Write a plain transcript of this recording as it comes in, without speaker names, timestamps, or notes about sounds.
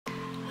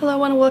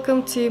Hello and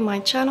welcome to my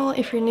channel.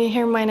 If you're new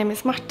here, my name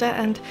is Marta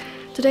and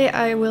today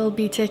I will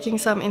be taking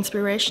some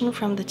inspiration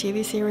from the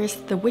TV series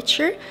The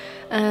Witcher,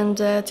 and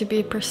to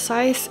be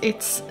precise,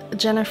 it's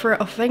Yennefer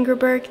of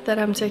Vengerberg that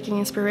I'm taking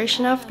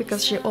inspiration of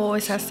because she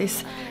always has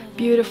this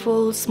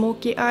beautiful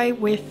smoky eye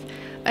with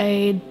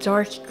a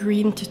dark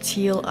green to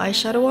teal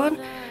eyeshadow on,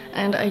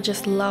 and I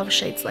just love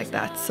shades like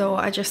that. So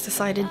I just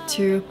decided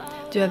to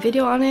do a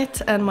video on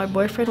it, and my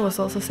boyfriend was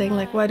also saying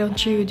like, why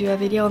don't you do a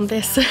video on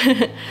this?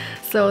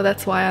 So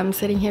that's why I'm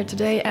sitting here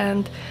today,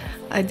 and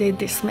I did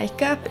this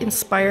makeup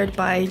inspired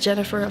by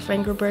Yennefer of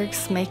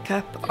Vengerberg's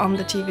makeup on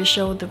the TV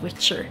show The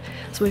Witcher.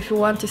 So if you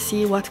want to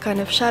see what kind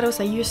of shadows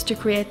I used to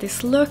create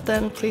this look,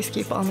 then please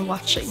keep on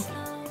watching.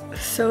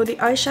 So the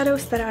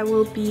eyeshadows that I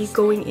will be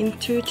going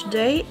into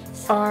today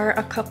are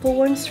a couple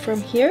ones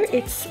from here.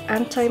 It's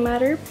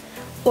Antimatter.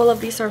 All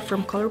of these are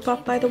from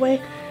Colourpop, by the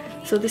way.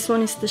 So this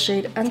one is the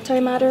shade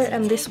Antimatter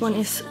and this one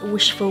is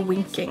Wishful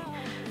Winking.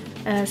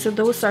 So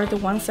those are the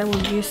ones I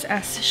will use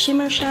as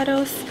shimmer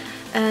shadows,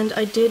 and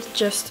I did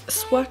just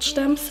swatch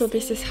them, so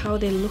this is how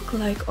they look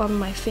like on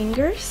my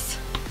fingers.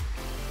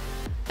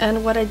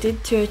 And what I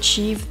did to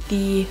achieve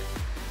the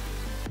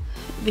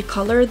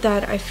color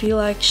that I feel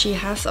like she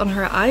has on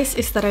her eyes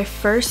is that I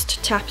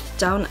first tapped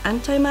down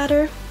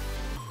Antimatter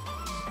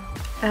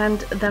and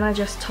then I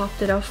just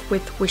topped it off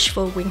with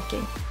Wishful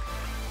Winking.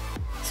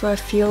 So I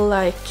feel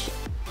like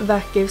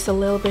that gives a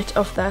little bit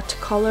of that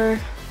color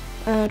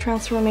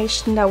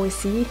transformation that we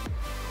see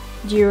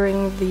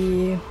during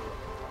the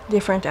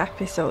different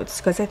episodes,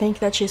 because I think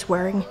that she's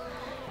wearing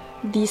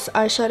these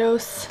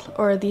eyeshadows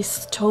or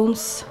these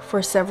tones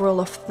for several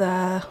of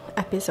the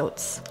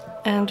episodes.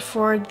 And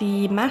for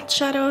the matte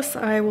shadows,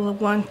 I will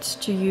want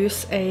to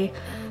use a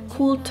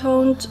cool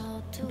toned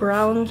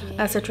brown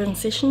as a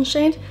transition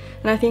shade,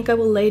 and I think I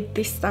will lay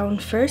this down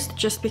first,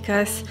 just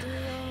because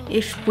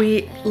if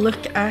we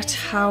look at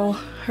how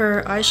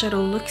her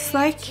eyeshadow looks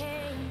like,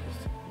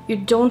 you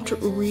don't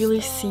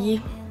really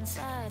see,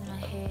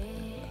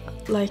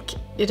 like,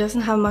 it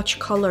doesn't have much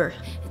color,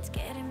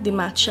 the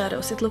matte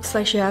shadows. It looks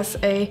like she has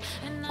a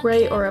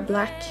gray or a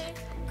black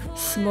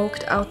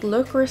smoked out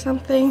look or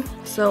something.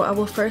 So I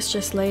will first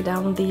just lay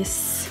down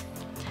this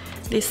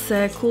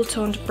cool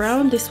toned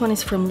brown. This one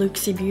is from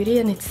Looxi Beauty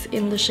and it's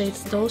in the shade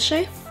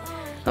Dolce.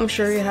 I'm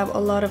sure you have a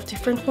lot of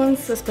different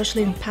ones,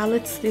 especially in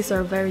palettes. These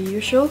are very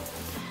usual.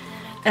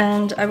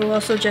 And I will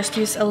also just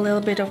use a little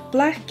bit of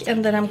black,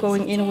 and then I'm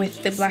going in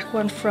with the black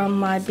one from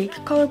my big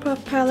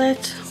Colourpop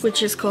palette,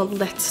 which is called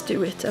Let's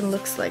Do It and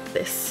looks like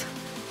this.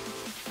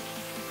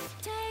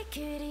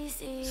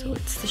 So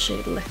it's the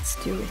shade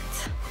Let's Do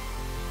It.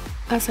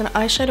 As an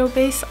eyeshadow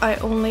base, I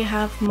only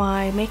have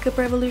my Makeup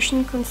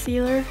Revolution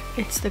concealer.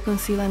 It's the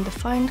Conceal and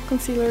Define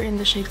concealer in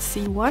the shade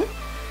C1.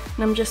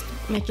 And I'm just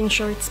making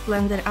sure it's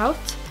blended out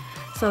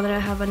so that I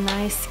have a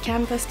nice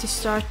canvas to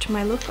start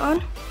my look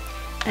on.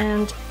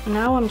 And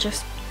now I'm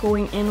just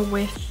going in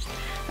with,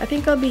 I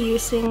think I'll be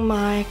using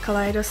my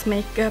Kaleidos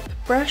makeup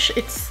brush.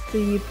 It's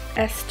the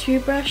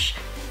S2 brush.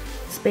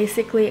 It's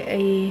basically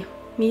a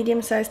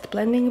medium-sized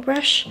blending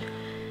brush.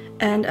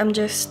 And I'm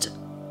just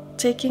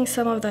taking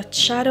some of that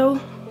shadow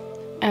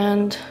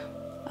and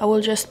I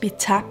will just be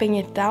tapping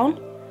it down.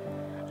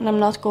 And I'm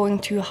not going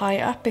too high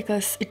up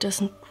because it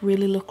doesn't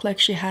really look like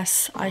she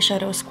has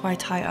eyeshadows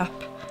quite high up.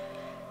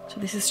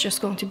 So this is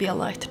just going to be a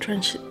light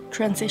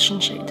transition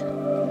shade.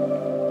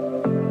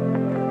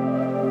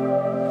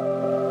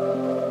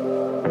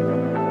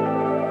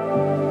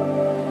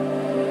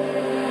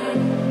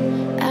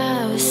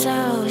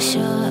 So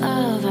sure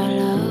of our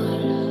love,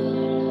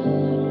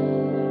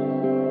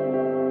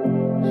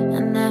 I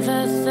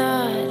never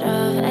thought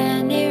of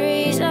any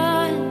reason,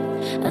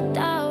 a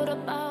doubt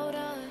about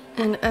us.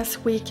 And as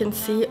we can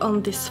see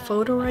on this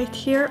photo right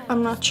here,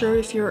 I'm not sure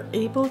if you're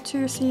able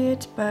to see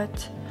it,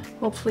 but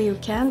hopefully you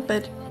can,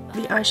 but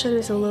the eyeshadow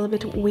is a little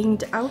bit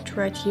winged out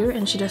right here,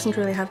 and she doesn't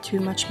really have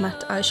too much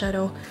matte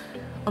eyeshadow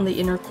on the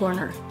inner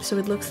corner. So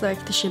it looks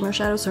like the shimmer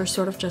shadows are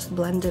sort of just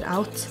blended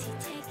out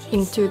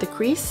into the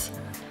crease.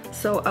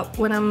 So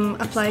when I'm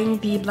applying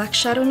the black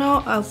shadow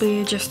now, I'll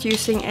be just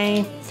using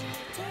a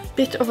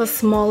bit of a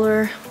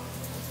smaller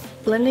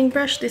blending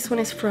brush. This one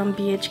is from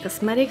BH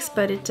Cosmetics,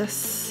 but it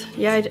does,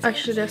 yeah, it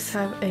actually does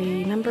have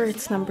a number.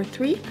 It's number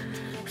 3.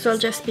 So I'll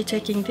just be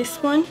taking this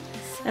one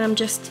and I'm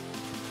just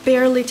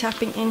barely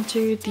tapping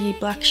into the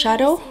black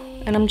shadow,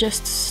 and I'm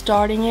just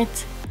starting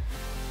it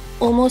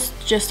almost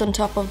just on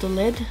top of the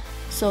lid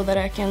so that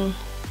I can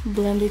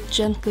blend it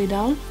gently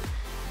down.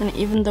 And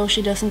even though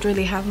she doesn't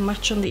really have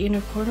much on the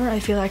inner corner,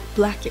 I feel like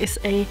black is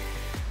a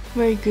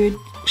very good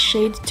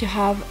shade to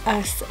have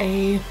as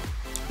a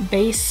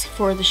base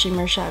for the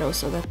shimmer shadow,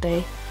 so that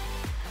the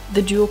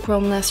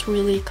duochromeness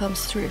really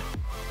comes through.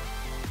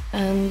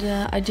 And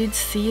I did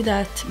see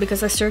that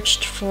because I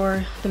searched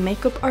for the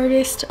makeup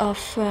artist of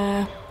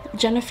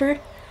Yennefer,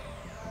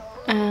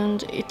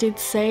 and it did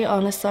say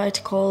on a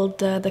site called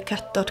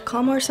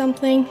thecut.com or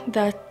something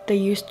that they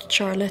used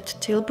Charlotte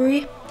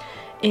Tilbury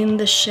in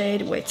the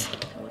shade, wait,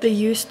 I will They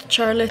used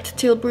Charlotte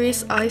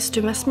Tilbury's Eyes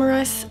to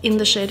Mesmerize in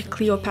the shade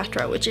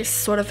Cleopatra, which is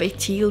sort of a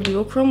teal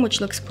duochrome, which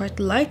looks quite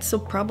light, so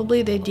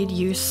probably they did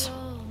use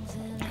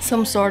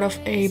some sort of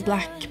a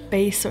black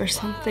base or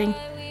something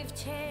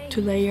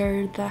to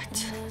layer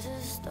that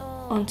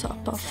on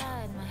top of.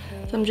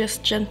 So I'm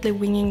just gently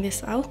winging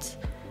this out.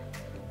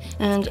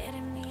 And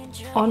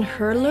on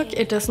her look,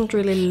 it doesn't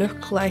really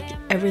look like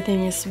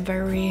everything is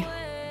very,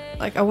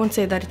 like, I won't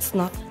say that it's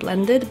not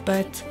blended,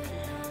 but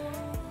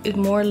it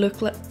more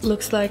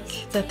looks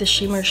like that the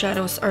shimmer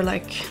shadows are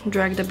like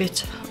dragged a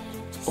bit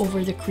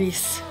over the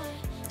crease.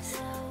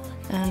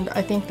 And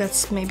I think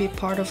that's maybe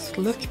part of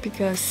the look,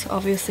 because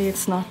obviously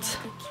it's not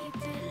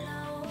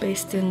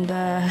based in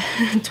the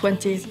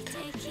 20th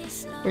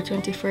or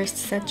 21st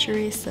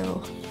century,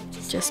 so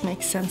it just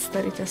makes sense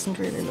that it doesn't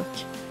really look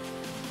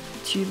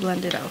too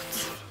blended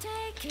out.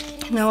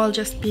 Now I'll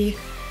just be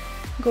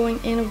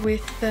going in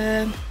with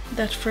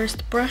that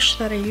first brush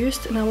that I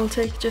used, and I will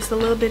take just a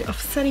little bit of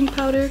setting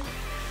powder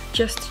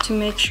just to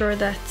make sure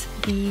that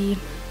the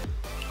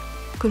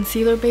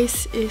concealer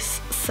base is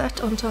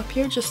set on top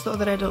here, just so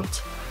that I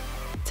don't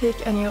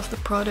take any of the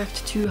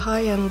product too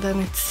high and then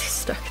it's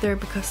stuck there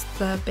because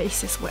the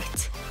base is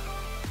wet.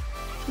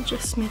 So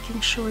just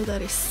making sure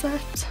that is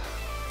set.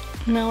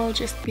 Now I'll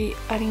just be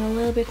adding a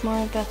little bit more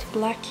of that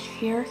black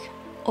here,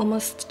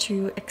 almost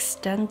to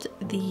extend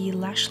the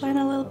lash line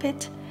a little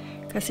bit,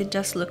 because it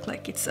does look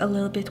like it's a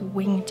little bit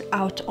winged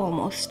out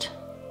almost.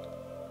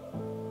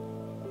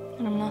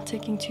 And I'm not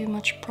taking too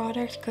much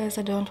product because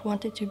I don't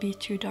want it to be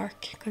too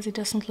dark, because it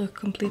doesn't look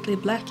completely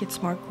black,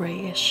 it's more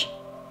grayish.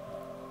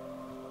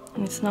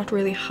 And it's not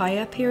really high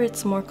up here,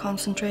 it's more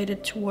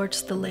concentrated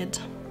towards the lid.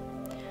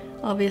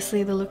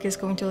 Obviously the look is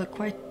going to look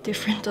quite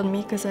different on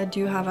me, because I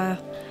do have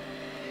a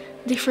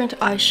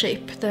different eye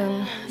shape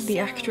than the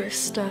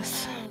actress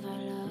does.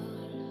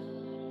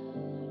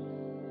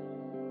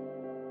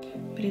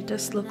 But it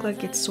does look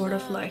like it's sort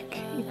of like,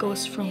 it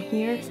goes from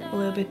here a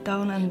little bit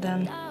down and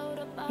then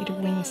it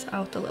wings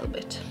out a little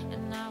bit.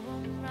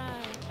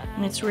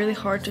 And it's really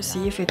hard to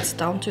see if it's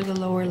down to the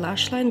lower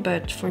lash line,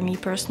 but for me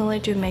personally,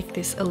 to make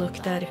this a look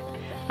that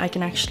I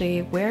can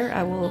actually wear,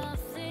 I will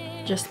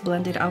just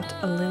blend it out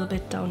a little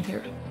bit down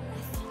here.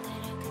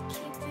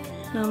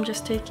 Now I'm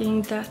just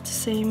taking that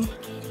same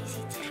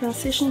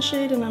transition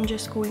shade and I'm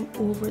just going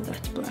over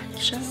that black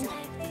shadow,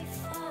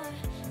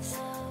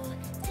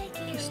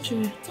 just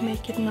to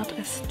make it not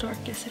as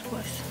dark as it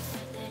was.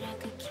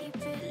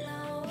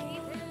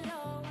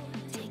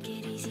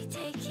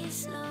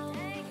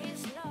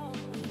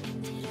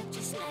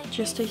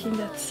 Just taking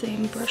that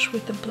same brush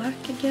with the black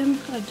again.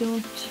 I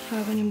don't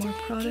have any more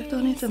product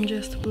on it, I'm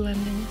just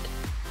blending it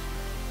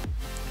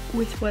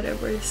with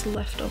whatever is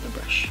left of the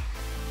brush.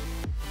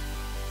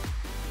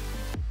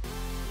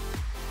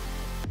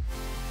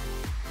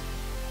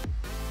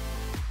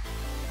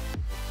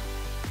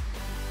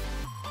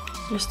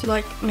 Just to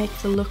like make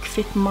the look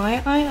fit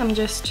my eye, I'm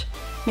just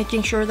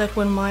making sure that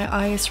when my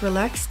eye is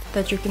relaxed,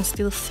 that you can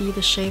still see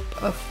the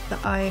shape of the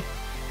eye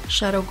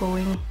shadow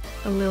going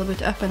a little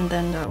bit up and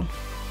then down.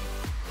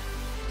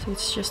 So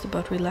it's just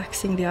about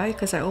relaxing the eye,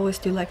 because I always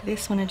do like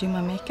this when I do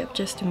my makeup,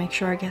 just to make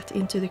sure I get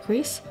into the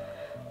crease.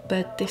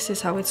 But this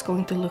is how it's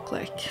going to look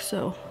like,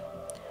 so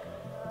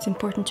it's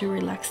important to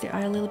relax the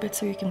eye a little bit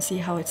so you can see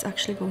how it's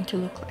actually going to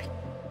look like.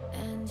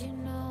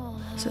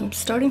 So I'm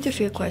starting to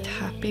feel quite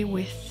happy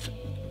with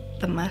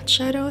the matte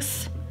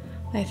shadows.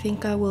 I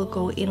think I will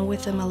go in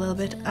with them a little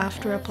bit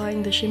after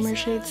applying the shimmer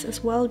shades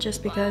as well,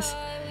 just because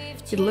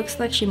it looks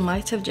like she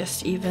might have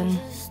just even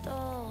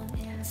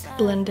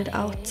blended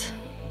out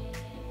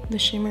the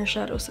shimmer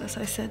shadows, as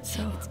I said,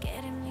 so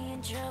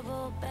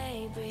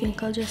I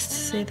think I'll just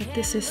say that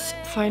this is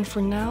fine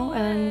for now,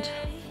 and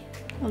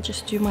I'll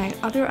just do my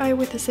other eye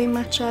with the same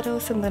matte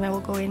shadows and then I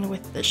will go in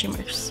with the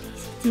shimmers.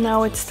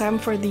 Now it's time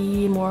for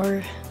the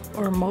more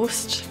or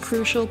most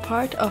crucial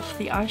part of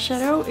the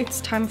eyeshadow.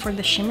 It's time for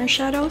the shimmer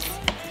shadows.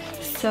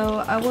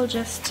 So I will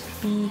just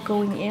be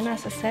going in,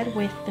 as I said,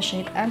 with the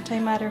shade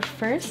Antimatter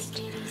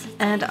first,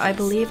 and I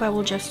believe I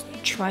will just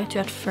try to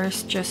at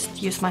first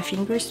just use my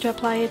fingers to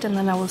apply it, and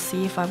then I will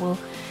see if I will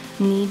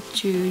need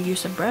to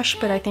use a brush.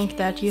 But I think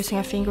that using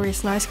a finger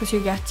is nice because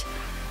you get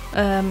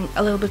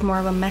a little bit more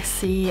of a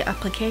messy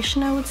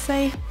application, I would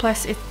say,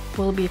 plus it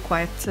will be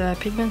quite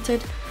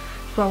pigmented.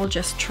 So I will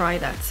just try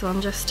that. So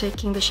I'm just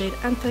taking the shade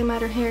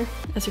Antimatter here.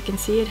 As you can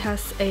see, it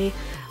has a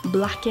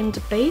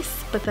blackened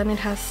base, but then it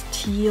has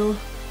teal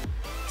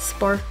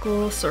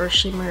sparkles or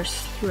shimmers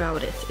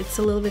throughout it. It's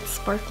a little bit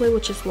sparkly,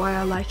 which is why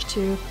I like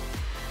to,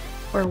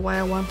 or why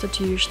I wanted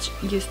to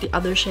use the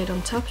other shade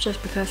on top,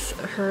 just because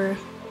her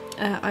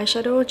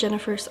eyeshadow,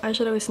 Yennefer's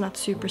eyeshadow, is not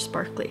super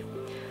sparkly.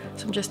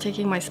 So I'm just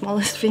taking my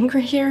smallest finger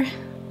here.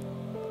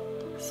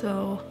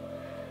 So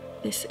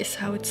this is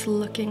how it's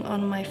looking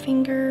on my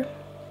finger.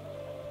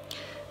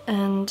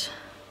 And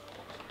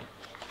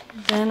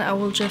then I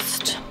will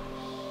just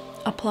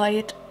apply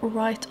it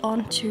right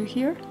onto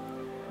here,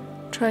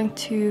 trying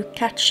to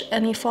catch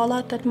any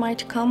fallout that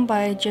might come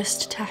by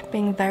just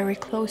tapping very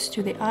close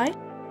to the eye.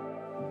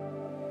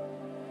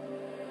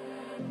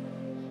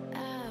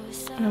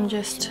 And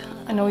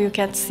I know you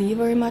can't see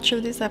very much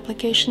of this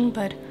application,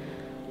 but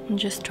I'm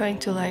just trying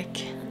to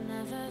like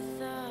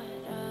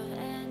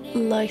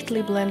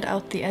lightly blend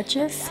out the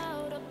edges.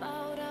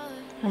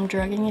 I'm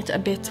dragging it a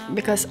bit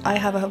because I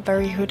have a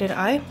very hooded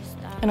eye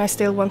and I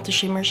still want the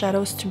shimmer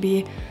shadows to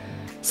be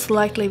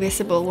slightly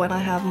visible when I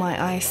have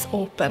my eyes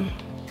open.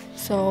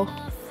 So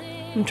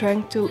I'm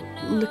trying to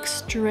look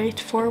straight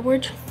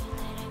forward,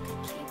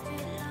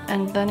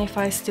 and then if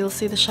I still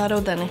see the shadow,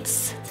 then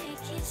it's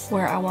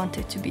where I want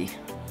it to be.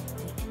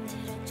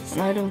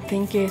 And I don't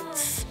think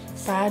it's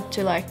bad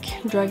to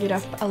like drag it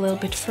up a little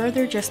bit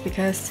further, just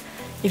because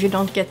if you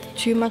don't get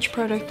too much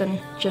product, then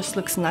it just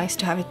looks nice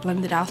to have it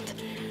blended out.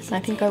 And I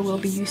think I will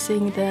be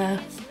using the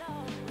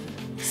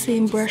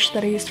same brush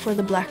that I used for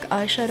the black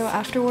eyeshadow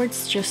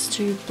afterwards, just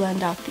to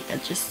blend out the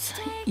edges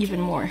even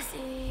more.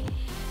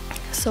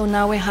 So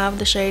now we have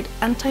the shade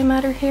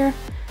Antimatter here.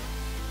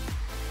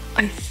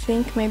 I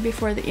think maybe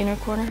for the inner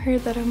corner here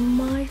that I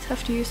might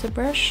have to use a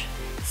brush.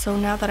 So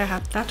now that I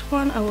have that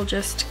one, I will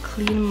just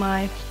clean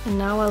my... And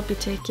now I'll be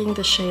taking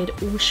the shade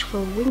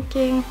Wishful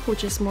Winking,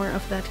 which is more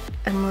of that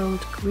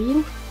emerald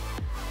green.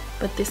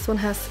 But this one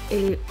has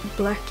a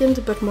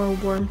blackened but more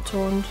warm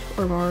toned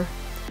or more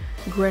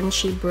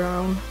grungy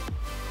brown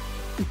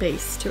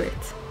base to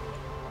it.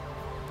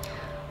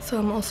 So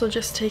I'm also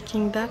just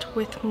taking that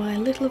with my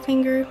little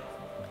finger,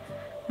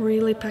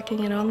 really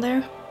packing it on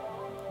there.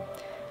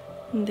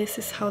 And this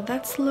is how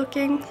that's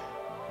looking.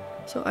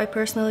 So I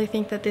personally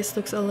think that this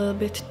looks a little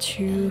bit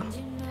too,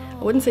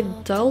 I wouldn't say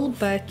dull,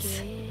 but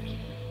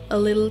a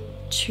little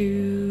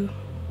too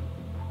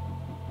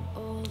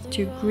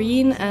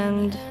green,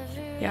 and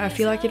yeah, I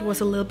feel like it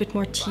was a little bit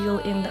more teal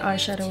in the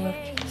eyeshadow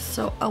look.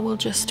 So I will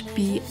just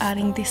be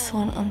adding this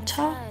one on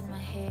top.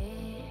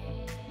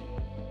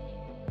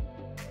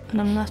 And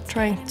I'm not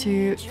trying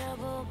to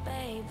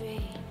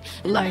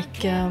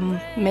like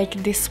make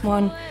this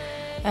one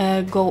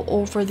go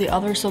over the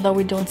other so that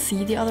we don't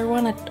see the other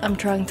one. I'm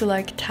trying to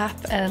like tap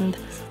and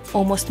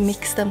almost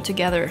mix them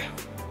together.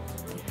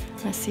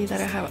 I see that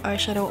I have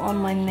eyeshadow on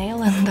my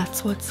nail and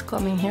that's what's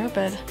coming here,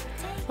 but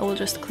I will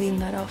just clean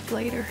that off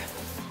later.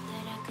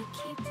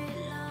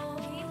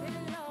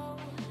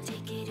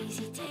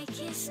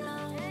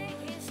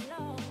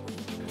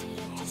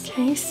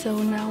 Okay, so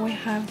now we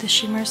have the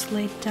shimmers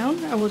laid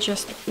down. I will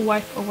just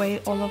wipe away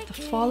all of the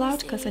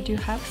fallout because I do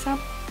have some.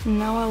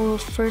 Now I will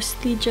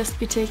firstly just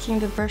be taking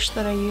the brush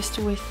that I used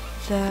with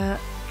the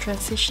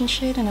transition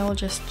shade, and I will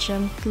just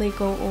gently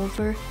go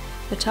over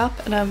the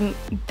top, and I'm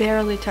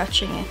barely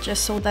touching it,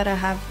 just so that I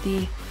have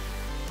the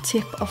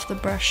tip of the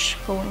brush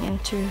going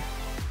into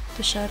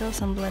the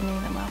shadows and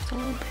blending them out a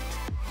little bit.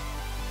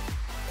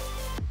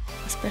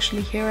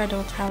 Especially here I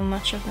don't have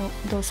much of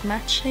those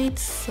matte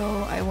shades, so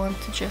I want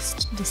to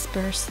just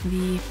disperse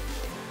the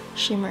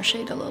shimmer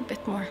shade a little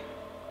bit more,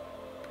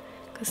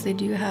 because they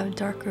do have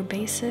darker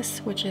bases,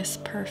 which is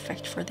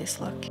perfect for this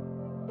look.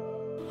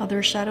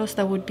 Other shadows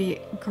that would be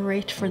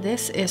great for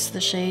this is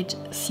the shade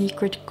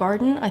Secret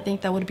Garden. I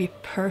think that would be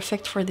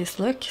perfect for this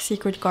look.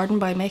 Secret Garden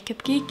by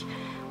Geek,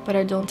 but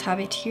I don't have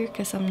it here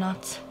because I'm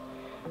not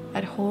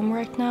at home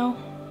right now.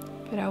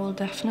 But I will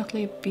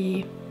definitely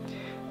be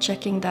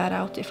checking that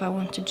out if I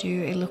want to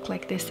do a look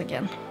like this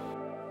again.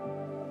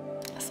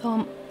 So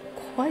I'm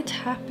quite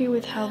happy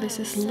with how this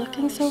is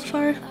looking so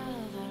far.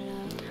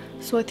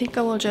 So I think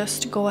I will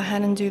just go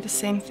ahead and do the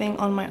same thing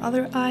on my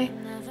other eye.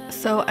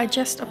 So I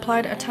just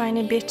applied a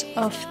tiny bit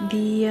of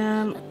the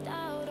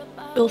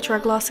ultra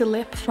glossy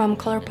lip from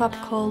Colourpop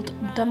called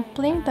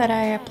Dumpling that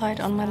I applied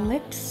on my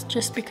lips,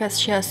 just because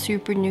she has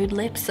super nude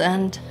lips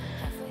and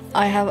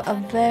I have a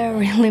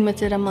very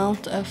limited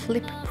amount of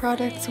lip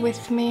products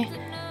with me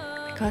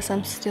because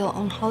I'm still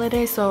on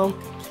holiday. So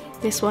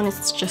this one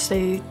is just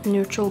a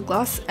neutral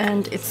gloss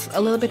and it's a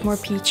little bit more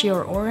peachy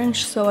or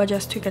orange, so I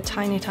just took a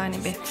tiny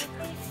bit.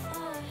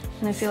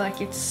 And I feel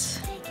like it's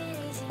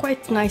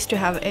quite nice to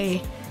have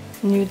a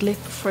nude lip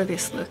for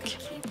this look.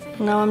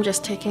 Now I'm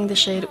just taking the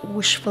shade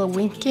Wishful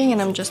Winking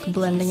and I'm just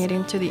blending it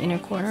into the inner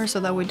corner so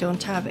that we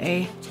don't have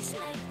a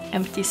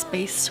empty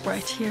space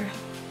right here.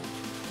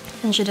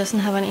 And she doesn't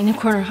have an inner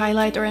corner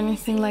highlight or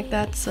anything like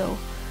that, so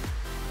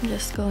I'm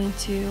just going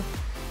to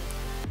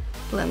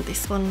blend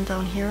this one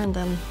down here, and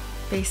then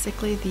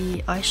basically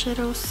the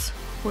eyeshadows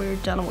we're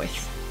done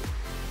with.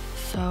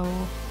 So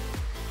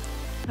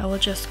I will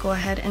just go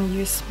ahead and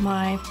use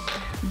my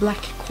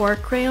black core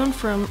crayon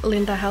from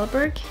Linda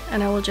Hallberg,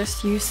 and I will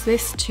just use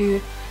this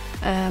to,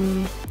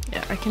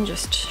 yeah, I can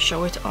just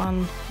show it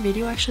on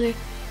video actually.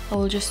 I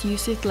will just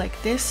use it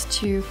like this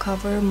to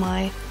cover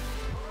my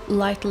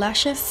light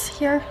lashes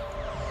here.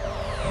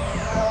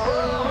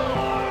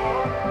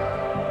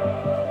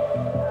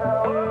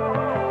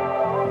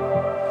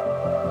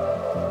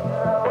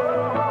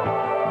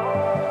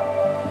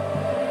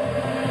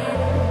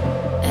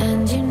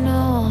 And you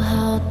know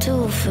how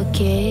to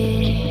forget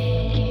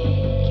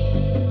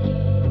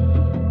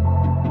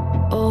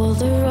all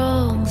the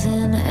wrongs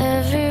and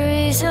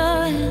every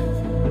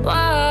reason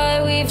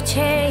why we've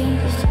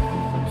changed.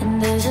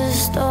 And there's a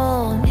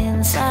storm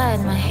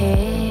inside my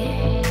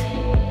head,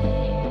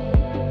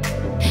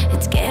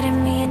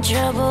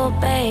 trouble,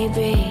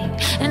 baby,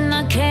 and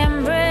I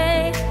can't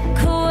break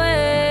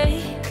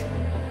away.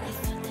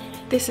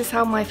 This is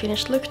how my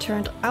finished look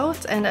turned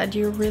out, and I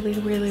do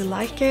really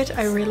like it.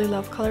 I really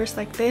love colors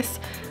like this.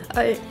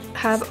 I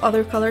have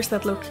other colors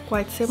that look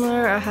quite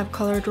similar. I have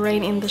Colored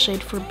Rain in the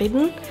shade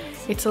Forbidden.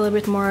 It's a little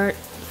bit more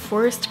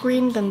forest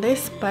green than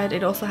this, but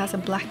it also has a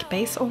black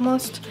base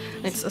almost.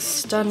 It's a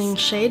stunning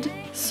shade,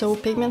 so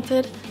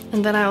pigmented.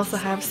 And then I also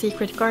have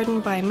Secret Garden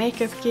by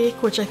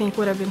Geek, which I think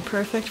would have been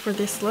perfect for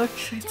this look.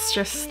 It's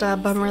just a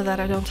bummer that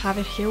I don't have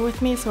it here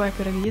with me, so I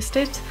could have used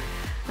it.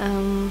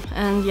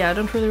 And yeah, I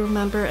don't really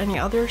remember any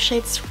other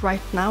shades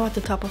right now at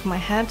the top of my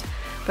head,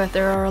 but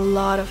there are a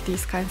lot of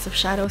these kinds of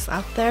shadows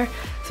out there,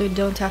 so you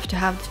don't have to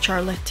have the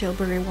Charlotte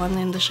Tilbury one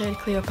in the shade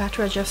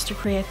Cleopatra just to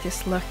create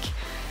this look.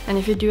 And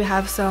if you do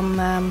have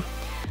some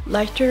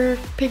lighter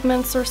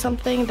pigments or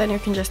something, then you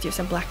can just use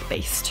a black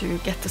base to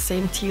get the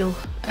same teal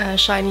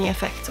shiny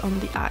effect on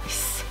the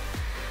eyes.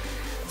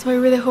 So I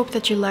really hope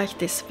that you liked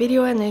this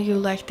video and that you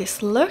like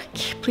this look.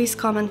 Please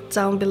comment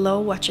down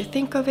below what you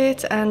think of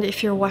it, and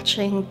if you're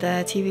watching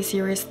the TV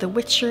series The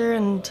Witcher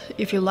and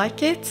if you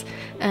like it.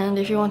 And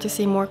if you want to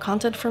see more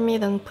content from me,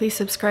 then please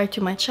subscribe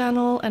to my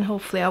channel, and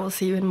hopefully I will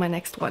see you in my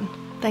next one.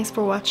 Thanks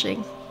for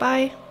watching.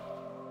 Bye!